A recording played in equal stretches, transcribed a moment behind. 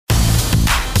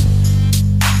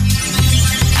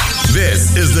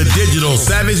This is the Digital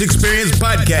Savage Experience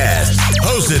Podcast,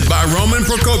 hosted by Roman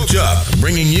Prokopchuk,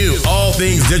 bringing you all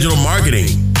things digital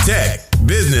marketing, tech,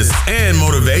 business, and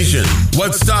motivation.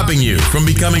 What's stopping you from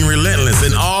becoming relentless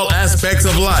in all aspects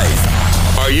of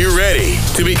life? Are you ready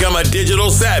to become a digital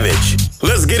savage?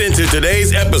 Let's get into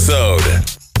today's episode.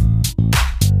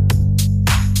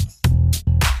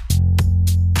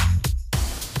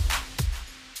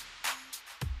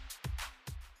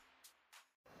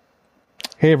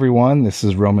 Hey everyone, this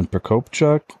is Roman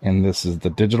Prokopchuk, and this is the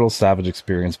Digital Savage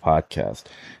Experience Podcast.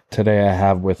 Today I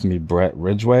have with me Brett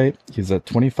Ridgway. He's a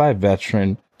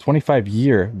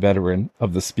 25-year veteran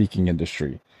of the speaking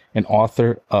industry, and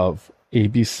author of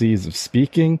ABCs of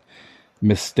Speaking,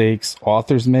 Mistakes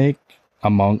Authors Make,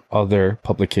 among other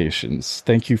publications.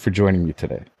 Thank you for joining me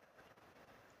today.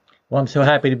 Well, I'm so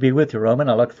happy to be with you, Roman.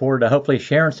 I look forward to hopefully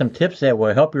sharing some tips that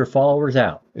will help your followers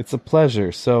out. It's a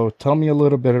pleasure. So tell me a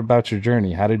little bit about your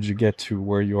journey. How did you get to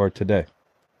where you are today?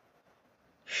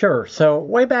 Sure. So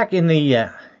way back in the,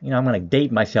 I'm going to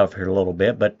date myself here a little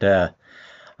bit, but I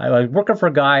was working for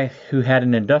a guy who had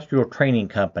an industrial training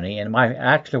company, and my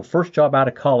actual first job out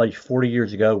of college 40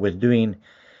 years ago was doing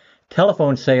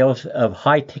telephone sales of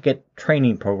high-ticket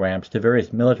training programs to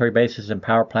various military bases and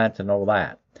power plants and all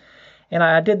that. And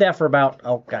I did that for about,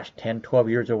 10, 12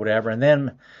 years or whatever. And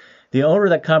then the owner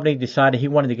of that company decided he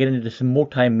wanted to get into some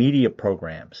multimedia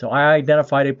programs. So I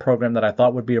identified a program that I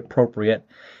thought would be appropriate,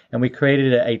 and we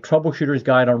created a troubleshooter's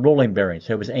guide on rolling bearings.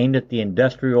 So it was aimed at the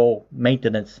industrial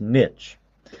maintenance niche.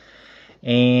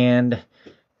 And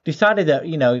decided that,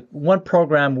 one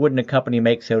program wouldn't a company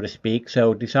make, so to speak.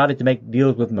 So decided to make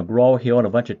deals with McGraw-Hill and a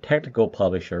bunch of technical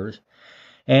publishers,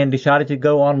 and decided to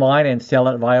go online and sell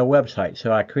it via website.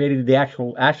 So I created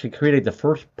created the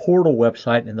first portal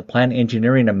website in the plant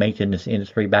engineering and maintenance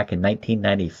industry back in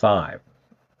 1995.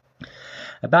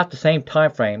 About the same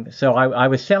time frame, so I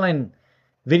was selling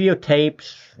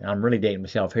videotapes, I'm really dating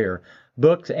myself here,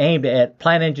 books aimed at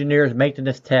plant engineers,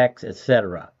 maintenance techs,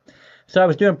 etc. So I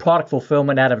was doing product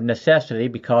fulfillment out of necessity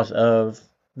because of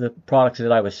the products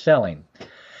that I was selling.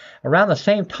 Around the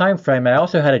same time frame, I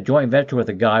also had a joint venture with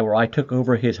a guy where I took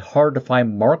over his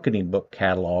hard-to-find marketing book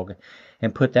catalog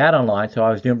and put that online, so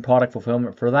I was doing product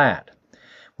fulfillment for that.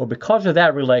 Well, because of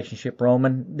that relationship,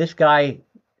 Roman, this guy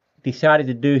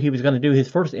decided he was going to do his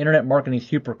first Internet Marketing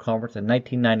Super Conference in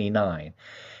 1999.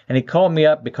 And he called me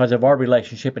up because of our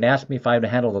relationship and asked me if I would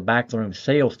handle the backroom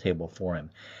sales table for him.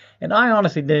 And I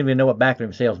honestly didn't even know what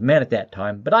backroom sales meant at that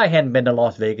time, but I hadn't been to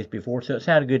Las Vegas before, so it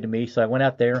sounded good to me, so I went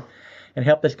out there and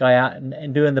help this guy out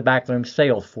and doing the backroom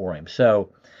sales for him. So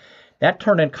that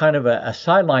turned in kind of a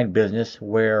sideline business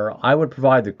where I would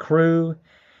provide the crew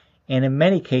and in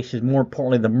many cases, more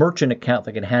importantly, the merchant account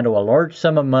that could handle a large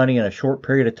sum of money in a short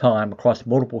period of time across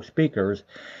multiple speakers.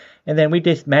 And then we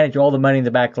just manage all the money in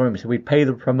the back room. So we'd pay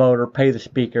the promoter, pay the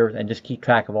speaker, and just keep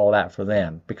track of all that for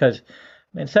them. Because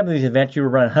in some of these events, you were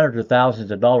running hundreds of thousands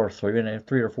of dollars through in a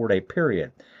 3 or 4 day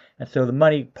period. And so the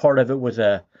money part of it was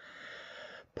a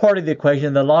part of the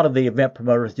equation that a lot of the event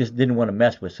promoters just didn't want to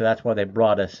mess with, so that's why they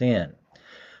brought us in.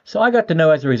 So I got to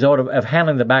know, as a result of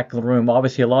handling the back of the room,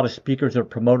 obviously a lot of speakers are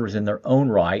promoters in their own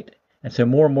right, and so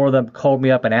more and more of them called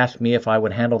me up and asked me if I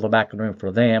would handle the back of the room for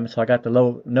them. So I got to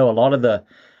know a lot of the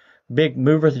big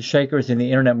movers and shakers in the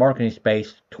internet marketing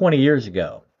space 20 years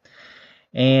ago.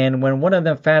 And when one of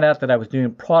them found out that I was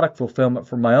doing product fulfillment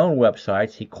for my own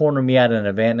websites, he cornered me at an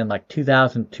event in like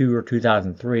 2002 or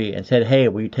 2003 and said, "Hey,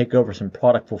 will you take over some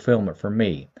product fulfillment for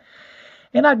me?"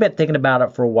 And I'd been thinking about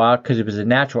it for a while because it was a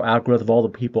natural outgrowth of all the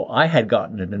people I had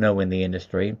gotten to know in the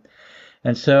industry.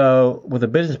 And so with a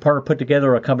business partner, put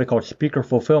together a company called Speaker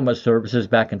Fulfillment Services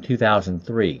back in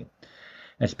 2003.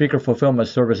 And Speaker Fulfillment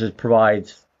Services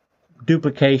provides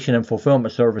duplication and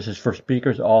fulfillment services for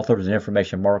speakers, authors, and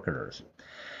information marketers.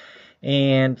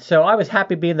 And so I was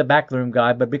happy being the backroom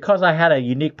guy, but because I had a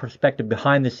unique perspective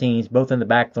behind the scenes, both in the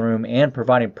backroom and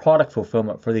providing product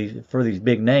fulfillment for these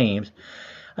big names,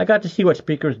 I got to see what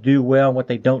speakers do well and what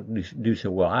they don't do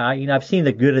so well. I've seen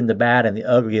the good and the bad and the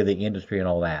ugly of the industry and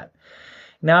all that.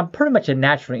 Now, I'm pretty much a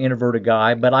naturally introverted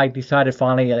guy, but I decided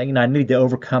finally, I needed to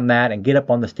overcome that and get up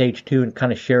on the stage too and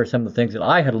kind of share some of the things that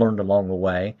I had learned along the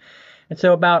way. And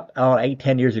so about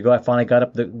 8-10 years ago, I finally got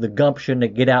up the gumption to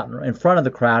get out in front of the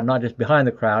crowd, not just behind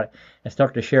the crowd, and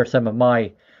start to share some of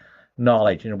my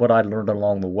knowledge and what I learned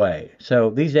along the way. So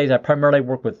these days, I primarily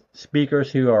work with speakers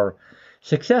who are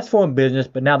successful in business,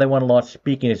 but now they want to launch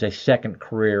speaking as a second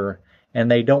career,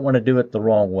 and they don't want to do it the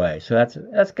wrong way. So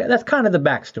that's kind of the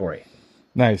backstory.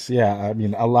 Nice. Yeah. I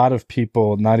mean, a lot of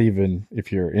people, not even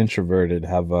if you're introverted,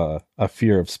 have a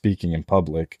fear of speaking in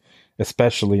public,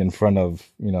 especially in front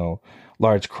of,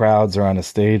 large crowds or on a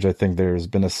stage. I think there's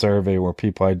been a survey where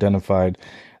people identified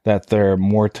that they're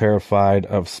more terrified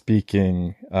of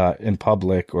speaking in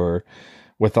public or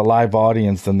with a live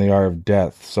audience than they are of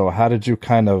death. So how did you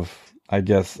kind of, I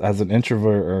guess, as an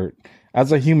introvert or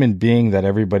as a human being that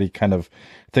everybody kind of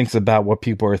thinks about what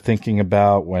people are thinking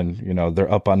about when,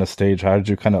 they're up on a stage, how did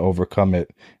you kind of overcome it?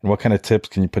 And what kind of tips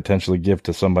can you potentially give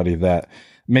to somebody that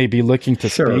may be looking to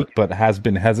Sure. speak but has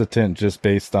been hesitant just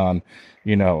based on,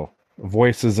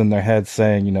 voices in their head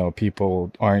saying,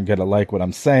 people aren't going to like what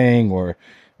I'm saying or,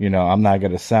 I'm not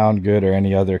going to sound good or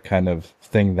any other kind of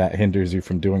thing that hinders you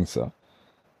from doing so?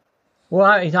 Well,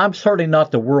 I'm certainly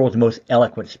not the world's most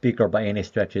eloquent speaker by any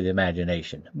stretch of the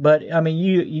imagination. But I mean,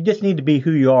 you just need to be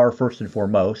who you are first and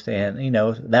foremost, and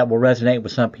that will resonate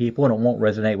with some people and it won't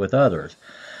resonate with others.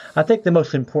 I think the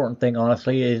most important thing,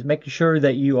 honestly, is making sure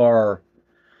that you are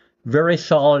very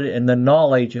solid in the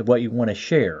knowledge of what you want to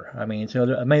share.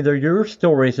 They're your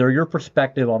stories, they're your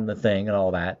perspective on the thing and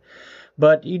all that.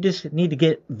 But you just need to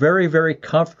get very, very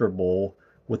comfortable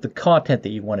with the content that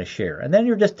you want to share. And then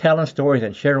you're just telling stories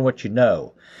and sharing what you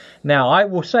know. Now, I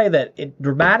will say that it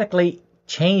dramatically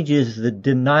changes the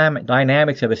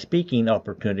dynamics of a speaking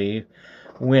opportunity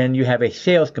when you have a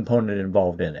sales component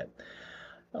involved in it.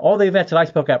 All the events that I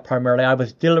spoke at primarily, I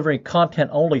was delivering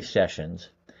content-only sessions.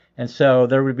 And so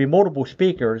there would be multiple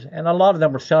speakers, and a lot of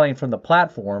them were selling from the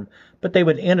platform, but they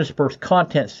would intersperse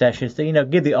content sessions to,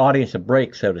 give the audience a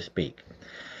break, so to speak.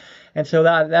 And so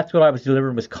that's what I was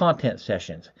delivering was content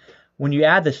sessions. When you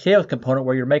add the sales component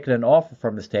where you're making an offer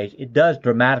from the stage, it does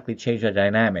dramatically change the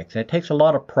dynamics. And it takes a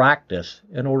lot of practice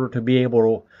in order to be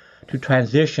able to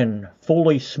transition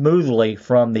fully smoothly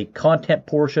from the content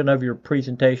portion of your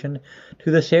presentation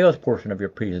to the sales portion of your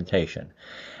presentation.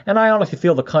 And I honestly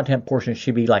feel the content portion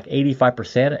should be like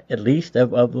 85% at least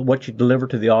of what you deliver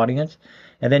to the audience.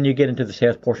 And then you get into the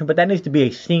sales portion. But that needs to be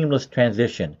a seamless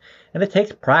transition. And it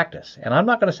takes practice. And I'm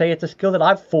not going to say it's a skill that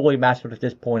I've fully mastered at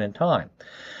this point in time.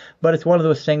 But it's one of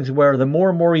those things where the more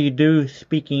and more you do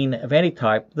speaking of any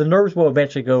type, the nerves will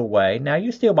eventually go away. Now,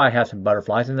 you still might have some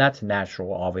butterflies, and that's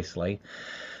natural, obviously.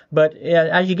 But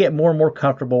as you get more and more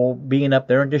comfortable being up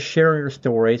there and just sharing your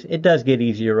stories, it does get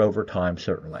easier over time,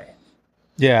 certainly.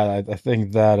 Yeah, I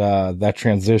think that that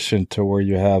transition to where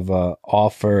you have a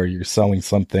offer, you're selling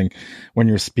something when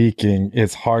you're speaking,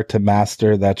 it's hard to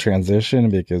master that transition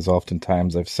because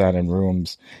oftentimes I've sat in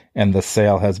rooms and the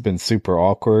sale has been super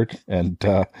awkward and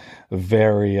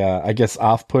very, I guess,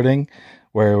 off-putting,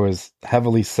 where it was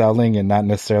heavily selling and not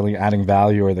necessarily adding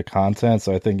value or the content.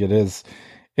 So I think it is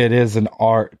an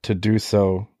art to do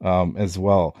so as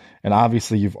well. And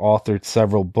obviously, you've authored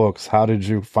several books. How did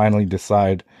you finally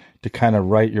decide to kind of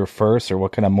write your first, or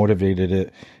what kind of motivated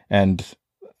it? And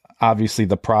obviously,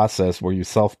 the process, were you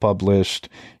self-published?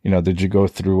 Did you go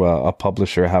through a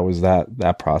publisher? How was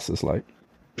that process like?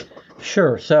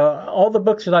 Sure. So all the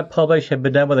books that I publish have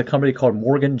been done with a company called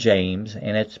Morgan James,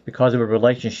 and it's because of a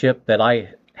relationship that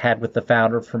I had with the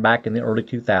founder from back in the early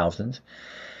 2000s.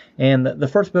 And the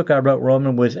first book I wrote,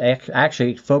 Roman, was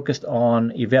actually focused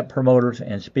on event promoters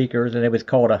and speakers, and it was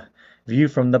called A View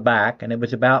from the Back, and it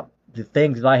was about the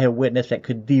things that I had witnessed that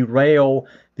could derail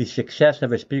the success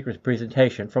of a speaker's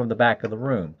presentation from the back of the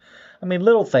room. I mean,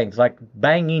 little things like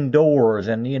banging doors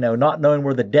and, not knowing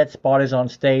where the dead spot is on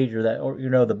stage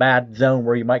or the bad zone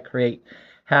where you might create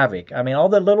havoc. I mean, all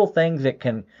the little things that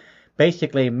can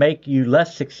basically make you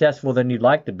less successful than you'd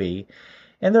like to be.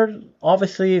 And there are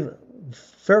obviously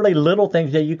fairly little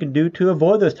things that you can do to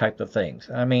avoid those types of things.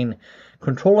 I mean,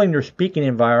 controlling your speaking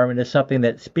environment is something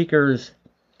that speakers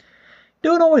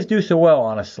don't always do so well,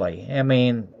 honestly. I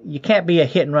mean, you can't be a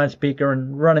hit-and-run speaker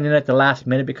and running in at the last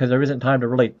minute because there isn't time to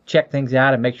really check things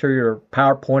out and make sure your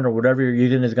PowerPoint or whatever you're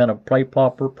using is going to play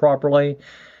properly.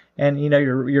 And,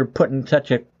 you're putting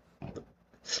such a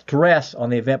stress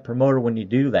on the event promoter when you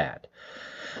do that.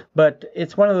 But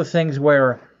it's one of those things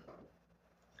where,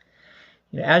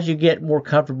 as you get more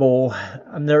comfortable,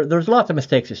 there's lots of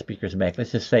mistakes that speakers make.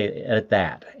 Let's just say it at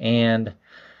that. And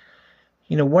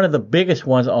one of the biggest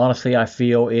ones, honestly, I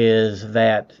feel is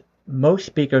that most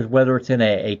speakers, whether it's in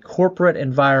a corporate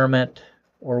environment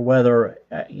or whether,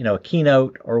 a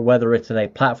keynote or whether it's in a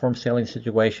platform selling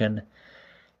situation,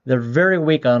 they're very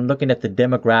weak on looking at the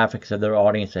demographics of their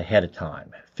audience ahead of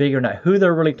time, figuring out who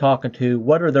they're really talking to,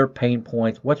 what are their pain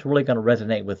points, what's really going to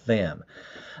resonate with them.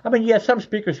 I mean, yes, some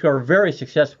speakers who are very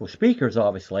successful speakers,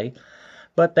 obviously,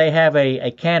 but they have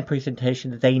a canned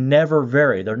presentation that they never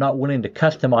vary. They're not willing to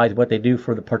customize what they do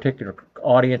for the particular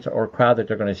audience or crowd that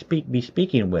they're going to be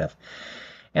speaking with.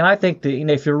 And I think that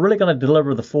if you're really going to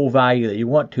deliver the full value that you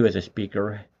want to as a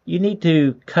speaker, you need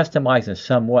to customize in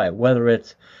some way, whether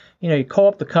it's, you call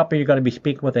up the company you're going to be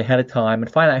speaking with ahead of time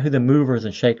and find out who the movers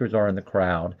and shakers are in the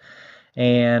crowd.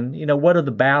 And, what are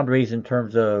the boundaries in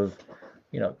terms of,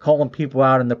 calling people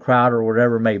out in the crowd or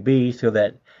whatever it may be so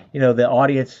that, the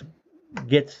audience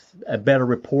gets a better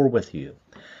rapport with you.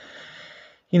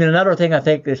 Another thing I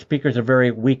think that speakers are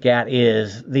very weak at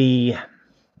is the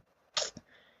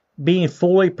being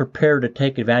fully prepared to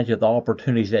take advantage of the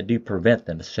opportunities that do present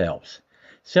themselves.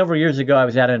 Several years ago, I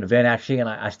was at an event actually, and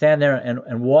I stand there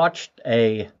and watched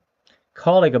a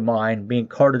colleague of mine being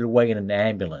carted away in an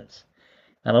ambulance.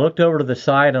 And I looked over to the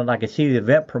side and I could see the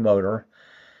event promoter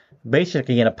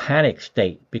basically in a panic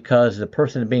state because the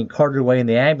person being carted away in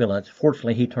the ambulance,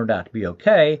 fortunately he turned out to be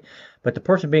okay, but the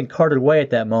person being carted away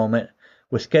at that moment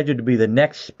was scheduled to be the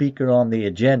next speaker on the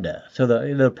agenda. So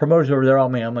the promoters over there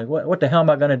on me, I'm like, what the hell am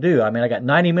I going to do? I got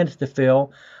 90 minutes to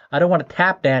fill. I don't want to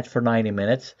tap dance for 90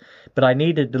 minutes, but I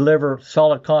need to deliver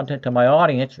solid content to my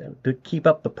audience to keep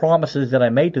up the promises that I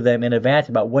made to them in advance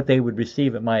about what they would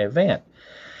receive at my event.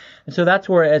 And so that's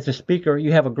where, as a speaker,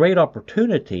 you have a great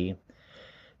opportunity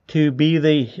to be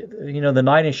the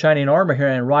knight in shining armor here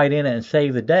and ride in and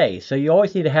save the day. So you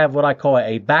always need to have what I call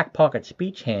a back pocket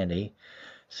speech handy,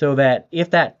 so that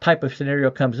if that type of scenario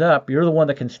comes up, you're the one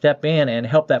that can step in and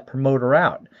help that promoter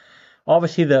out.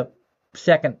 Obviously, the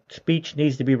second speech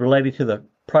needs to be related to the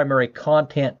primary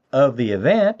content of the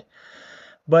event.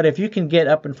 But if you can get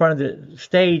up in front of the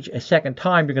stage a second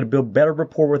time, you're going to build better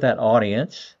rapport with that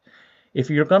audience. If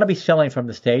you're going to be selling from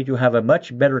the stage, you'll have a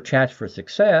much better chance for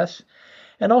success.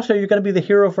 And also, you're going to be the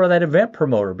hero for that event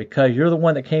promoter because you're the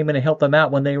one that came in and helped them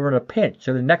out when they were in a pinch.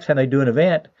 So the next time they do an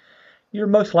event, you're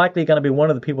most likely going to be one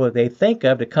of the people that they think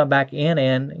of to come back in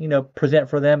and, present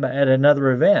for them at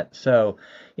another event. So,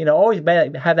 always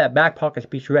have that back pocket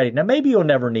speech ready. Now, maybe you'll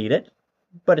never need it,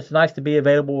 but it's nice to be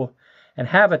available and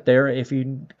have it there if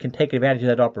you can take advantage of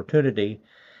that opportunity.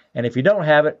 And if you don't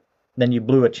have it, then you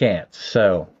blew a chance.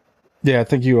 So, yeah, I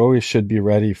think you always should be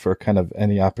ready for kind of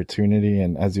any opportunity.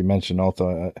 And as you mentioned,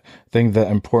 also, I think the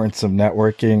importance of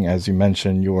networking, as you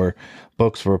mentioned, your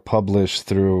books were published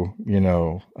through,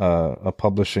 a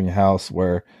publishing house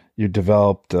where you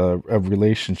developed a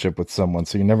relationship with someone.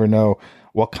 So you never know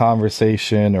what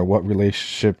conversation or what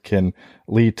relationship can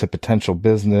lead to potential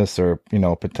business or,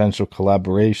 potential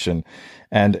collaboration.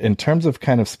 And in terms of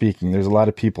kind of speaking, there's a lot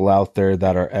of people out there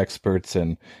that are experts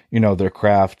in, their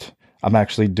craft. I'm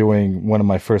actually doing one of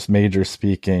my first major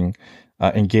speaking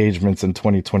engagements in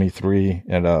 2023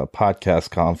 at a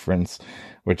podcast conference,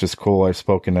 which is cool. I've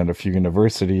spoken at a few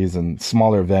universities and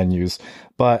smaller venues,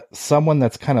 but someone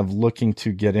that's kind of looking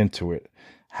to get into it,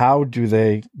 how do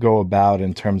they go about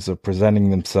in terms of presenting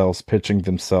themselves, pitching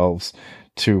themselves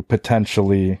to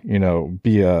potentially,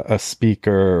 be a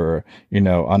speaker or,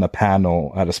 on a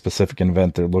panel at a specific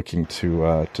event they're looking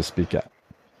to speak at?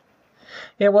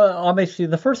 Yeah, well, obviously,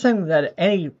 the first thing that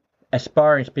any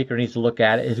aspiring speaker needs to look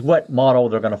at is what model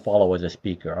they're going to follow as a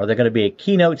speaker. Are they going to be a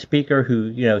keynote speaker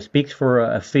who, speaks for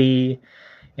a fee,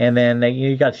 and then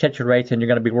you got to set your rates, and you're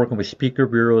going to be working with speaker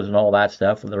bureaus and all that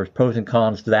stuff. And there's pros and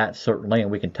cons to that, certainly,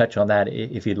 and we can touch on that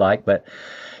if you'd like. But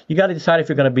you got to decide if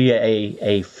you're going to be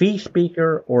a fee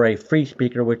speaker or a free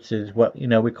speaker, which is what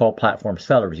we call platform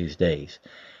sellers these days.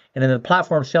 And in the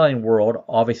platform selling world,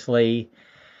 obviously,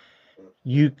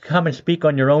 you come and speak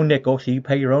on your own nickel, so you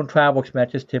pay your own travel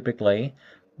expenses typically,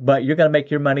 but you're going to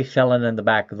make your money selling in the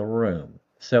back of the room.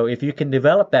 So if you can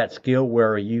develop that skill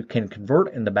where you can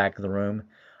convert in the back of the room,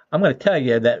 I'm going to tell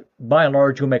you that by and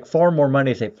large, you'll make far more money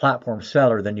as a platform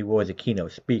seller than you will as a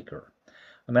keynote speaker.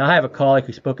 I have a colleague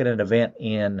who spoke at an event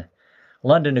in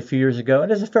London a few years ago,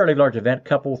 and it's a fairly large event,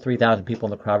 3,000 people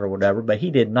in the crowd or whatever, but he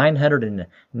did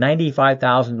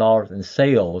 $995,000 in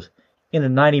sales in a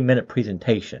 90-minute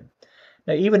presentation.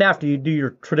 Now, even after you do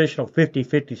your traditional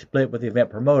 50-50 split with the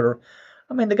event promoter,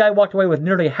 the guy walked away with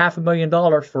nearly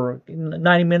 $500,000 for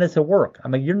 90 minutes of work.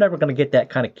 You're never going to get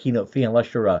that kind of keynote fee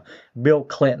unless you're a Bill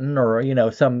Clinton or,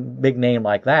 some big name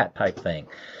like that type thing.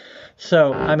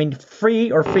 So,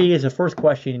 free or fee is the first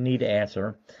question you need to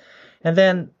answer. And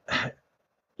then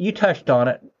you touched on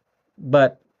it,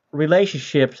 but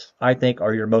relationships, I think,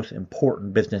 are your most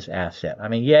important business asset.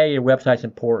 Yeah, your website's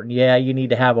important. Yeah, you need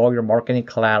to have all your marketing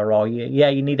collateral. Yeah,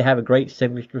 you need to have a great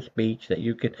signature speech that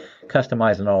you could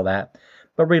customize and all that.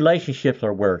 But relationships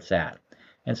are where it's at.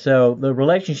 And so the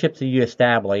relationships that you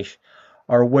establish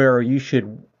are where you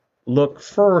should look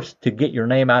first to get your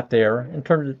name out there in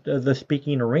terms of the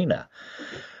speaking arena.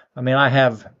 I mean, I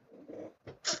have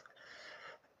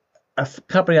a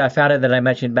company I founded that I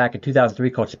mentioned back in 2003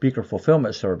 called Speaker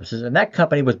Fulfillment Services, and that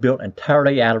company was built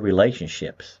entirely out of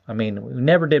relationships. I mean, we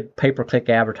never did pay-per-click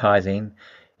advertising.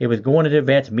 It was going to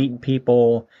events, meeting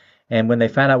people, and when they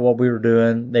found out what we were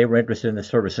doing, they were interested in the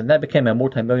service. And that became a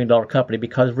multi-million-dollar company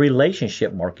because of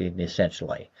relationship marketing,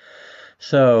 essentially.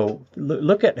 So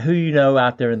look at who you know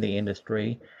out there in the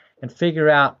industry and figure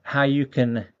out how you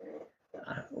can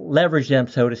leverage them,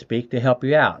 so to speak, to help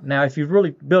you out. Now, if you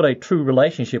really build a true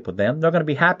relationship with them, they're going to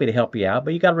be happy to help you out.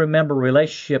 But you got to remember,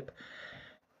 relationship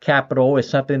capital is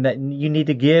something that you need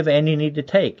to give and you need to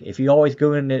take. If you always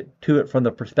go into it from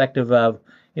the perspective of,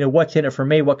 what's in it for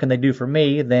me, what can they do for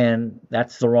me, then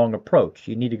that's the wrong approach.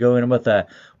 You need to go in with a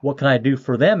what can I do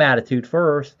for them attitude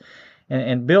first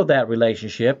and build that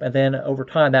relationship, and then over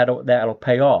time that'll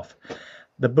pay off.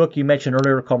 The book you mentioned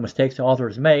earlier called Mistakes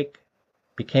Authors Make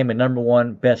became a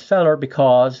 #1 bestseller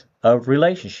because of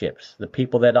relationships. The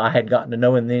people that I had gotten to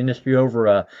know in the industry over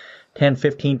a 10,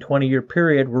 15, 20-year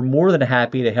period were more than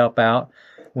happy to help out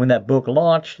when that book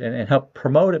launched and help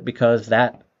promote it because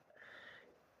that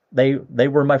they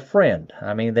were my friend.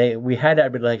 I mean, we had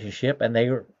that relationship,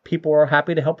 and people are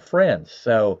happy to help friends.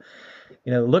 So,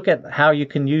 look at how you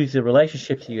can use the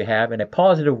relationships that you have in a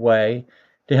positive way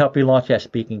to help you launch that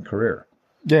speaking career.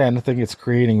 Yeah, and I think it's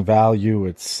creating value.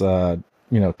 It's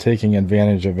taking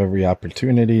advantage of every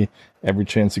opportunity, every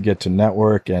chance you get to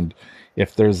network. And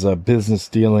if there's a business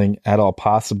dealing at all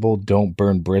possible, don't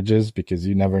burn bridges, because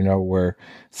you never know where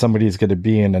somebody's going to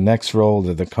be in the next role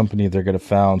or the company they're going to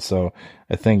found. So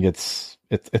I think it's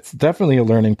definitely a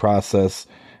learning process.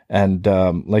 And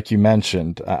like you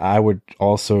mentioned, I would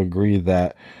also agree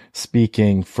that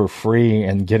speaking for free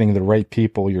and getting the right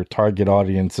people, your target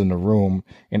audience in the room,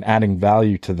 and adding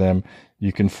value to them,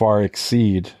 you can far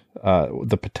exceed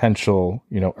the potential,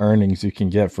 earnings you can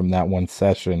get from that one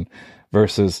session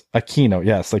versus a keynote.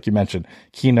 Yes, like you mentioned,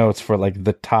 keynotes for like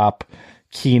the top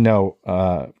keynote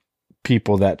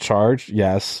people that charge.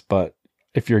 Yes, but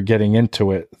if you're getting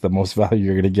into it, the most value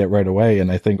you're going to get right away.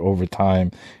 And I think over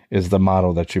time is the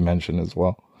model that you mentioned as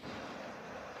well.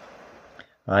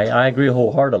 I agree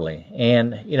wholeheartedly.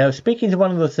 And, speaking is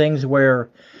one of those things where,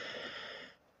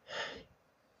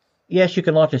 yes, you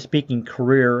can launch a speaking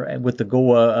career with the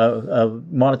goal of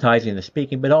monetizing the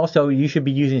speaking, but also you should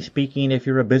be using speaking if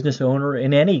you're a business owner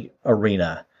in any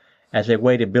arena as a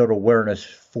way to build awareness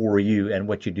for you and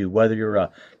what you do, whether you're a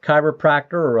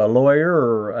chiropractor or a lawyer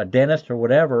or a dentist or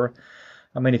whatever.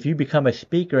 I mean, if you become a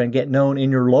speaker and get known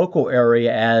in your local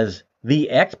area as the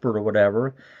expert or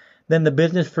whatever, then the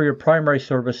business for your primary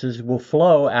services will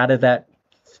flow out of that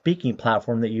speaking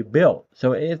platform that you built.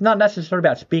 So it's not necessarily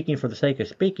about speaking for the sake of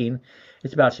speaking.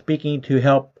 It's about speaking to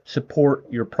help support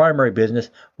your primary business,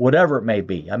 whatever it may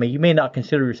be. I mean, you may not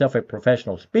consider yourself a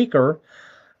professional speaker,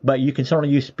 but you can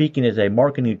certainly use speaking as a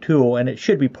marketing tool, and it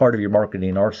should be part of your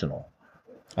marketing arsenal.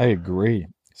 I agree.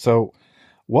 So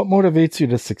what motivates you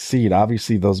to succeed?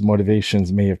 Obviously, those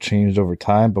motivations may have changed over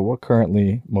time, but what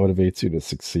currently motivates you to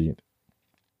succeed?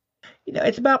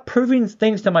 It's about proving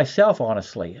things to myself,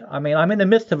 honestly. I mean, I'm in the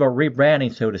midst of a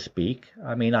rebranding, so to speak.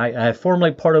 I mean, I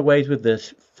formally parted ways with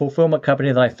this fulfillment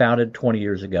company that I founded 20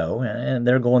 years ago, and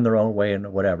they're going their own way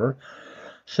and whatever.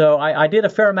 So I did a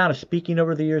fair amount of speaking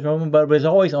over the years, but it was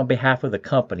always on behalf of the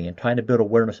company and trying to build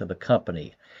awareness of the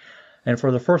company. And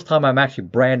for the first time, I'm actually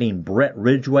branding Brett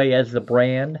Ridgway as the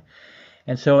brand.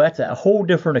 And so that's a whole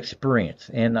different experience.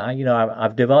 And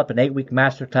I've developed an 8-week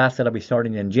masterclass that I'll be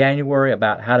starting in January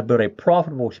about how to build a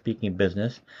profitable speaking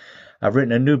business. I've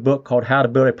written a new book called How to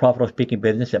Build a Profitable Speaking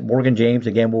Business that Morgan James,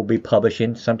 again, will be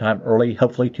publishing sometime early,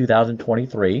 hopefully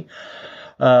 2023.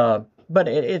 But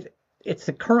it's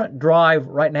the current drive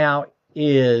right now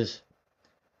is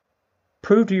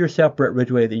prove to yourself, Brett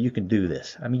Ridgway, that you can do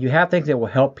this. I mean, you have things that will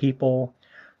help people.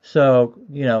 So,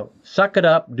 suck it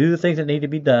up, do the things that need to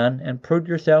be done, and prove to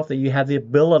yourself that you have the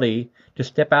ability to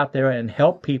step out there and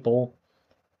help people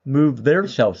move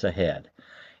themselves ahead.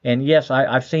 And yes,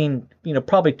 I've seen,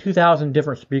 probably 2,000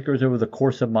 different speakers over the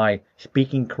course of my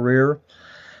speaking career.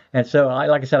 And so,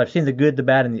 like I said, I've seen the good, the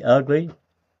bad, and the ugly.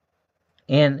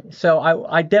 And so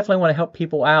I definitely want to help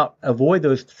people out, avoid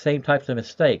those same types of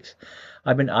mistakes.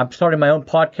 I'm starting my own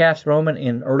podcast, Roman,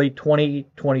 in early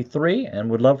 2023, and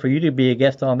would love for you to be a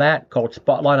guest on that, called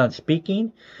Spotlight on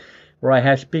Speaking, where I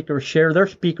have speakers share their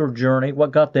speaker journey,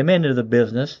 what got them into the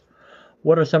business,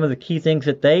 what are some of the key things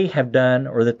that they have done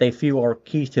or that they feel are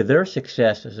keys to their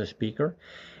success as a speaker.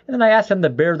 And then I ask them to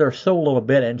bare their soul a little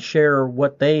bit and share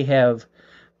what they have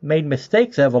made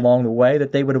mistakes of along the way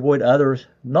that they would avoid others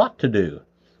not to do.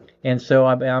 And so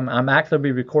I'm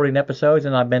actively recording episodes,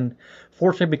 and I've been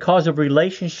fortunate because of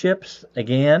relationships.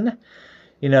 Again,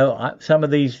 some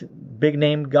of these big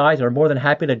name guys are more than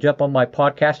happy to jump on my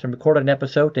podcast and record an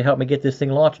episode to help me get this thing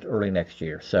launched early next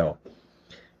year. So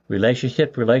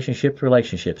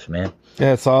relationships, man.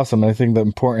 Yeah, it's awesome. I think the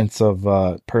importance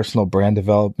of personal brand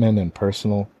development and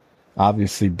personal,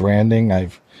 obviously, branding.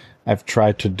 I've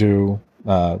tried to do,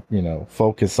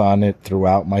 focus on it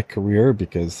throughout my career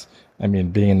because,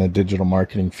 being in the digital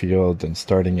marketing field and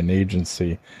starting an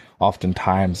agency,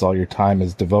 oftentimes all your time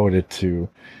is devoted to,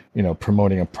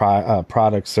 promoting a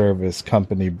product, service,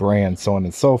 company, brand, so on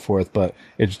and so forth. But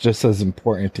it's just as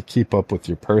important to keep up with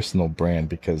your personal brand,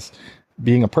 because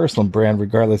being a personal brand,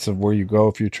 regardless of where you go,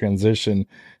 if you transition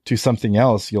to something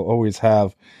else, you'll always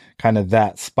have kind of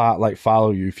that spotlight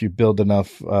follow you if you build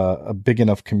enough, a big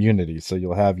enough community. So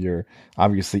you'll have your,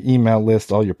 obviously, email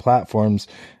list, all your platforms.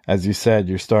 As you said,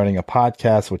 you're starting a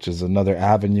podcast, which is another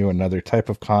avenue, another type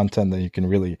of content that you can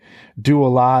really do a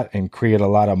lot and create a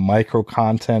lot of micro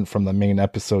content from the main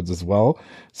episodes as well.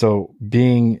 So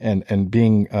being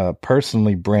being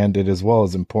personally branded as well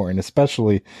is important,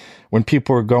 especially when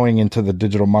people are going into the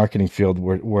digital marketing field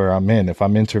where I'm in. If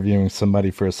I'm interviewing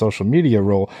somebody for a social media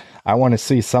role, I want to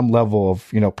see some level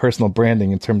of, personal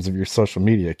branding in terms of your social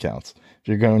media accounts. If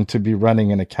you're going to be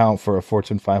running an account for a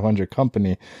Fortune 500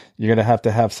 company, you're going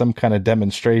to have some kind of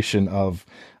demonstration of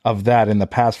that in the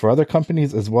past for other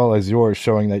companies, as well as yours,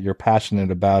 showing that you're passionate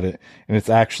about it. And it's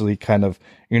actually kind of,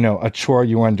 a chore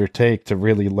you undertake to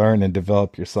really learn and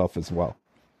develop yourself as well.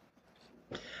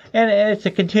 And it's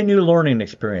a continued learning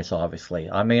experience, obviously.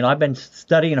 I've been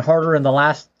studying harder in the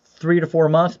last 3 to 4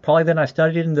 months, probably than I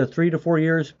studied in the 3 to 4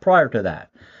 years prior to that.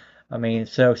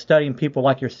 So studying people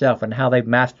like yourself and how they've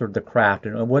mastered the craft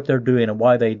and what they're doing and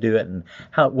why they do it and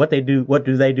what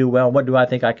do they do well, and what do I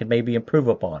think I can maybe improve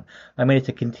upon. It's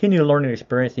a continued learning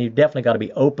experience, and you've definitely got to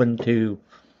be open to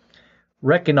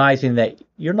recognizing that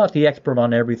you're not the expert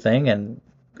on everything, and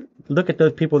look at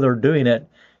those people that are doing it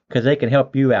because they can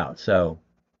help you out. So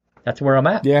that's where I'm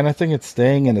at. Yeah, and I think it's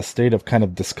staying in a state of kind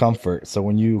of discomfort. So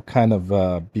when you kind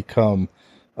of become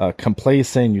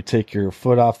complacent, you take your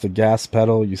foot off the gas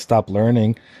pedal, you stop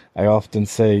learning. I often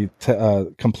say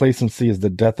complacency is the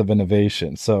death of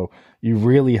innovation. So you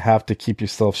really have to keep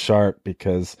yourself sharp,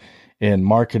 because in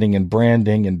marketing and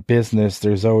branding and business,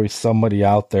 there's always somebody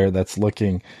out there that's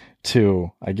looking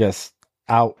to, I guess,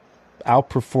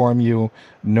 outperform you,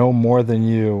 know more than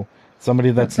you.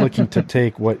 Somebody that's looking to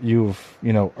take what you've,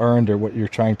 earned or what you're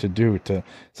trying to do.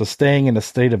 So staying in a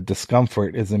state of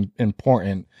discomfort is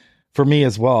important for me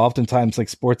as well. Oftentimes, like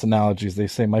sports analogies, they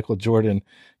say Michael Jordan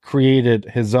created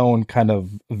his own kind of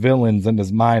villains in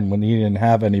his mind when he didn't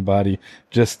have anybody,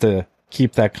 just to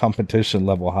keep that competition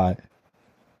level high.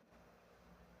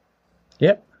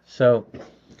 Yep. So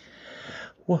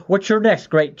what's your next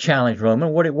great challenge,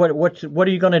 Roman? What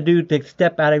are you going to do to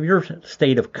step out of your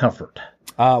state of comfort?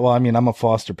 Well, I'm a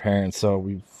foster parent, so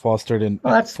we've fostered in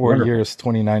 4 years,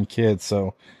 29 kids.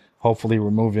 So hopefully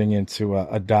we're moving into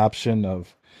adoption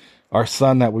of our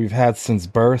son that we've had since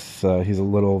birth. He's a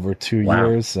little over 2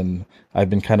 years, and I've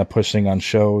been kind of pushing on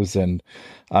shows and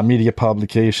media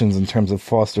publications in terms of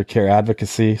foster care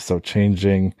advocacy. So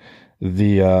changing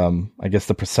the,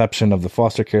 the perception of the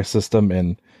foster care system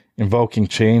and invoking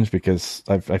change, because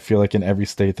I feel like in every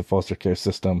state, the foster care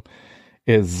system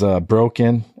is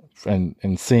broken,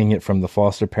 and seeing it from the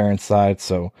foster parent side.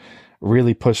 So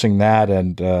really pushing that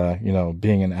and,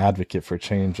 being an advocate for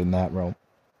change in that realm.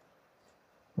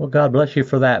 Well, God bless you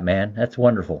for that, man. That's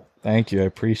wonderful. Thank you. I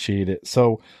appreciate it.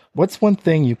 So what's one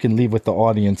thing you can leave with the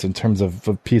audience in terms of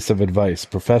a piece of advice,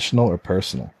 professional or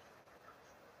personal?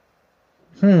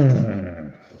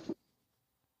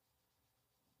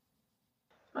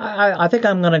 I think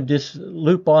I'm going to just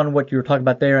loop on what you were talking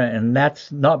about there, and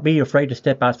that's not be afraid to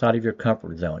step outside of your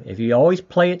comfort zone. If you always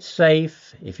play it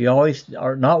safe, if you always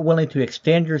are not willing to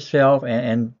extend yourself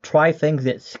and try things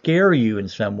that scare you in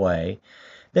some way,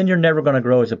 then you're never going to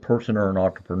grow as a person or an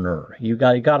entrepreneur. You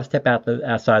got to step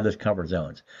outside those comfort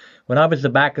zones. When I was the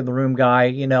back of the room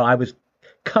guy, I was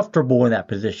comfortable in that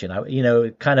position.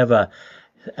 Kind of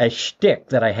a shtick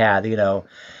that I had,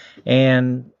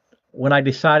 and when I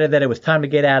decided that it was time to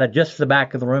get out of just the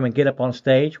back of the room and get up on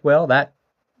stage, well, that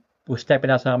was stepping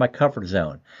outside my comfort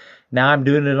zone. Now I'm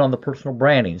doing it on the personal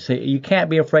branding. So you can't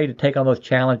be afraid to take on those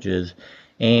challenges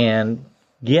and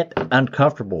get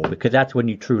uncomfortable, because that's when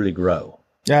you truly grow.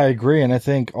 Yeah, I agree. And I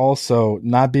think also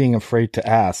not being afraid to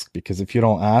ask, because if you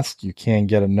don't ask, you can't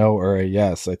get a no or a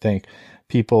yes. I think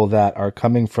people that are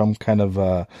coming from kind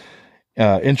of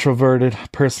introverted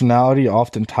personality,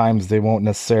 oftentimes they won't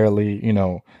necessarily,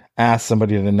 ask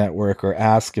somebody to network or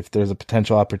ask if there's a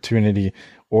potential opportunity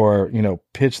or,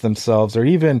 pitch themselves, or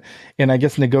even in, I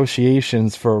guess,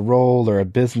 negotiations for a role or a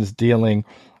business dealing,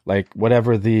 like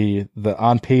whatever the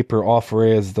on paper offer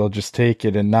is, they'll just take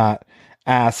it and not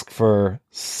ask for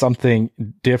something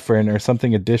different or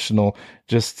something additional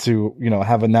just to,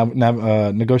 have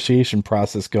a negotiation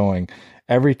process going.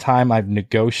 Every time I've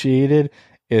negotiated,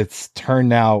 it's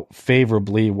turned out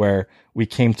favorably where we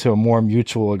came to a more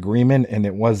mutual agreement, and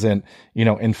it wasn't,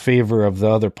 in favor of the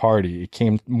other party. It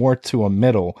came more to a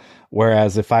middle.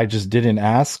 Whereas if I just didn't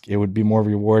ask, it would be more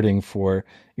rewarding for,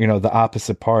 the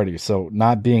opposite party. So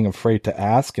not being afraid to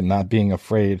ask and not being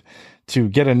afraid to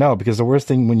get a no, because the worst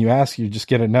thing when you ask, you just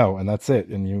get a no and that's it.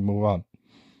 And you move on.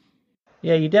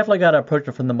 Yeah, you definitely got to approach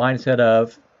it from the mindset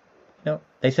of,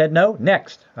 they said no,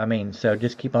 next. So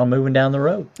just keep on moving down the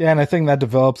road. Yeah, and I think that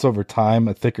develops over time,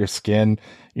 a thicker skin.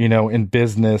 In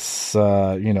business,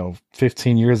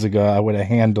 15 years ago, I would have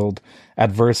handled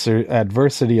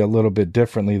adversity a little bit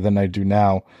differently than I do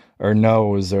now, or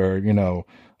no's, or,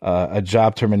 a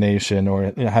job termination,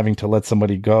 or having to let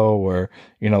somebody go, or,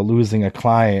 losing a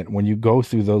client. When you go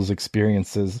through those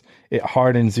experiences, it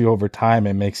hardens you over time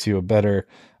and makes you a better,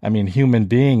 human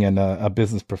being and a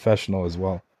business professional as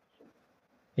well.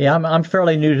 Yeah, I'm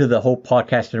fairly new to the whole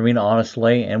podcasting arena,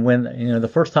 honestly. And when, the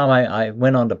first time I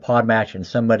went on to Podmatch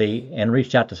and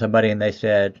reached out to somebody and they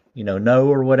said, no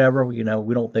or whatever, we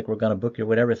don't think we're going to book you or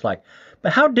whatever. It's like,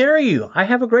 but how dare you? I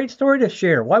have a great story to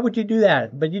share. Why would you do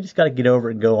that? But you just got to get over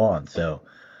it and go on. So,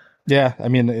 yeah,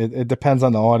 it depends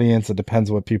on the audience. It depends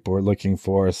what people are looking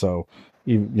for. So,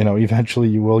 eventually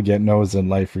you will get no's in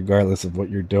life, regardless of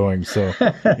what you're doing. So,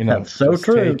 so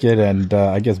true. Take it and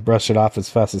I guess brush it off as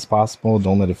fast as possible.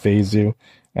 Don't let it phase you,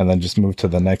 and then just move to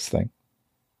the next thing.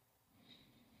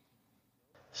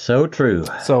 So true.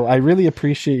 So I really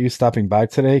appreciate you stopping by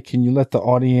today. Can you let the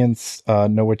audience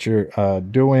know what you're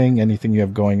doing, anything you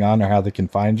have going on, or how they can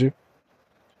find you?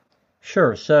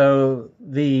 Sure. So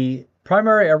the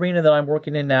primary arena that I'm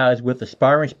working in now is with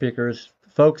aspiring speakers,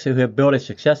 folks who have built a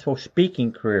successful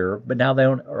speaking career, but now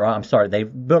they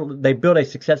built a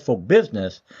successful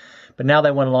business, but now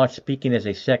they want to launch speaking as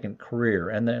a second career.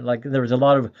 And there was a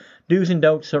lot of do's and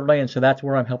don'ts certainly, and so that's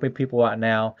where I'm helping people out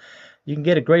now. You can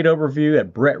get a great overview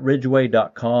at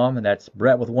BrettRidgway.com, and that's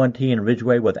Brett with one T and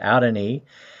Ridgway without an E.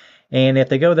 And if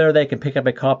they go there, they can pick up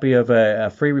a copy of a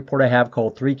free report I have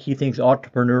called 3 Key Things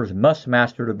Entrepreneurs Must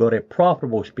Master to Build a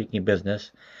Profitable Speaking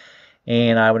Business.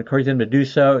 And I would encourage them to do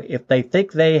so. If they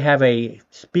think they have a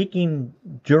speaking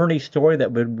journey story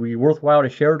that would be worthwhile to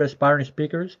share to aspiring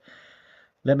speakers,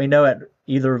 let me know at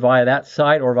either via that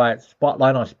site or via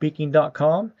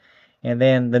spotlightonspeaking.com. And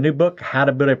then the new book, How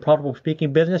to Build a Profitable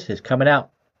Speaking Business, is coming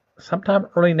out sometime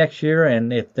early next year.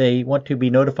 And if they want to be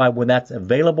notified when that's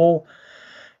available,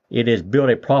 it is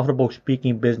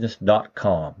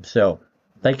buildaprofitablespeakingbusiness.com. So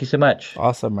thank you so much.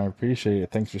 Awesome. I appreciate it.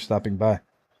 Thanks for stopping by.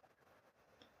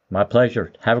 My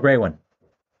pleasure. Have a great one.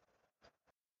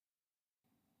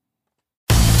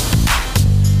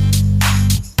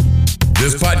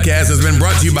 This podcast has been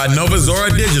brought to you by Nova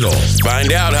Zora Digital.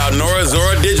 Find out how Nova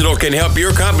Zora Digital can help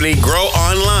your company grow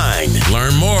online.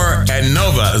 Learn more at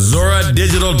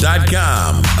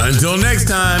novazoradigital.com. Until next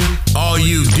time, all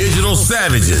you digital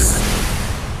savages.